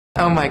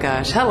Oh my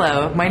gosh.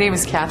 Hello, my name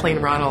is Kathleen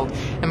Ronald,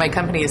 and my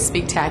company is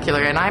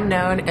Speaktacular, and I'm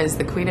known as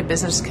the Queen of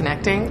Business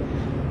Connecting.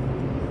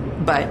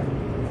 But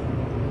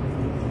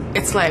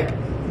it's like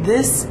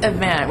this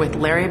event with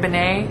Larry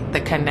Benet,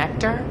 the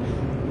connector.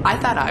 I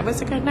thought I was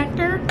a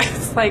connector.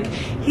 It's like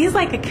he's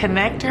like a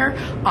connector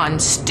on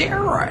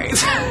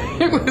steroids.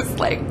 It was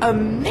like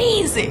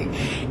amazing.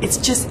 It's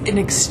just an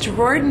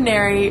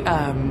extraordinary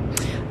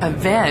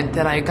event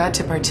that I got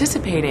to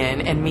participate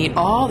in and meet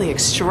all the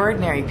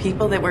extraordinary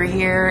people that were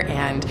here.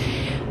 And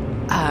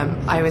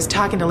I was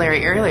talking to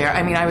Larry earlier.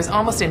 I mean, I was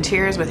almost in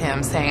tears with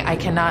him saying, I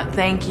cannot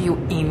thank you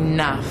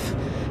enough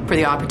for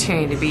the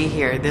opportunity to be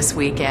here this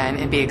weekend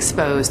and be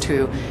exposed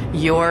to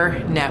your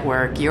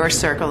network, your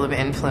circle of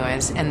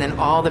influence, and then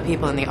all the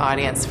people in the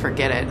audience.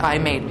 Forget it. I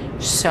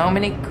made so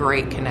many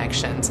great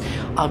connections.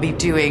 I'll be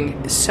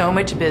doing so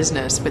much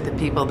business with the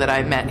people that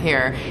I met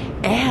here.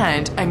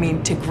 And I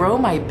mean, to grow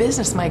my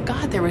business, my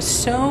God, there was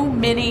so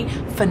many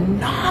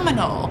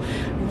phenomenal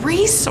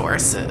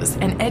resources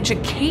and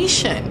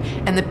education,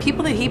 and the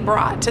people that he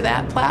brought to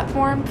that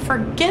platform,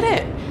 forget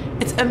it.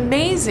 It's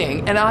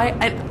amazing. And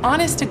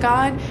honest to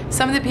God,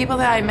 some of the people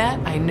that I met,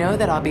 I know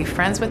that I'll be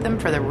friends with them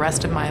for the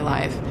rest of my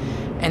life.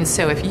 And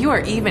so if you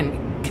are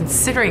even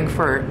considering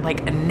for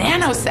like a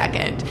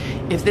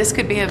nanosecond if this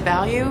could be of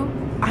value,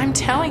 I'm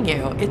telling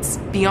you, it's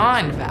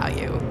beyond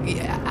value.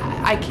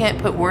 I can't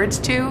put words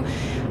to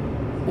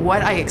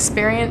what I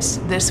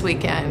experienced this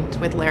weekend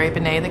with Larry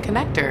Benet, the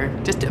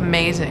connector. Just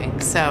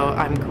amazing. So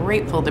I'm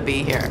grateful to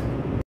be here.